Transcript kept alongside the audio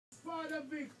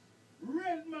Vic,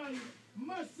 Redman,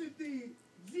 Master D,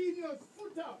 Genius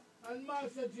Footer, and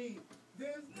Master G.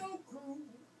 There's no crew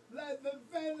like the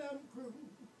Venom crew.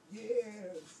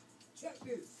 Yes. Check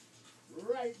this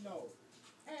right now.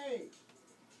 Hey.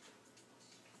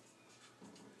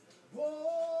 Whoa,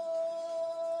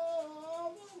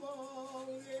 whoa,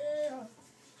 yeah.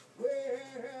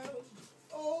 Well,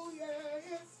 oh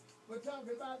yes. We're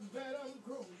talking about the Venom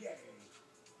crew, yeah.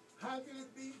 How can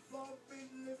it be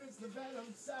forbidden if it's the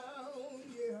Venom sound,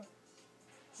 yeah?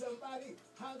 Somebody,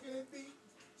 how can it be?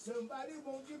 Somebody,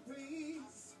 won't you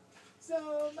please?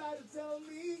 Somebody tell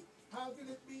me, how can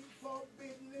it be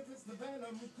forbidden if it's the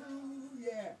Venom crew,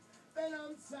 yeah?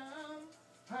 Venom sound,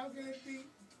 how can it be?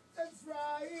 That's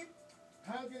right.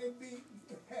 How can it be?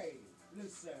 Hey,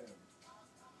 listen.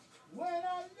 When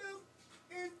I look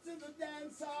into the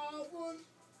dance hall wood,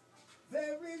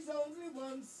 there is only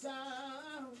one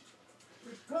sound.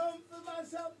 To come for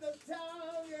myself the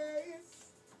town,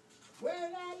 yes.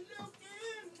 When I look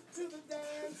into the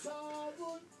dance hall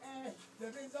wood, there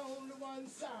is only one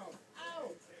sound.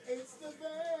 Ow! It's the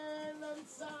Venom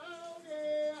sound.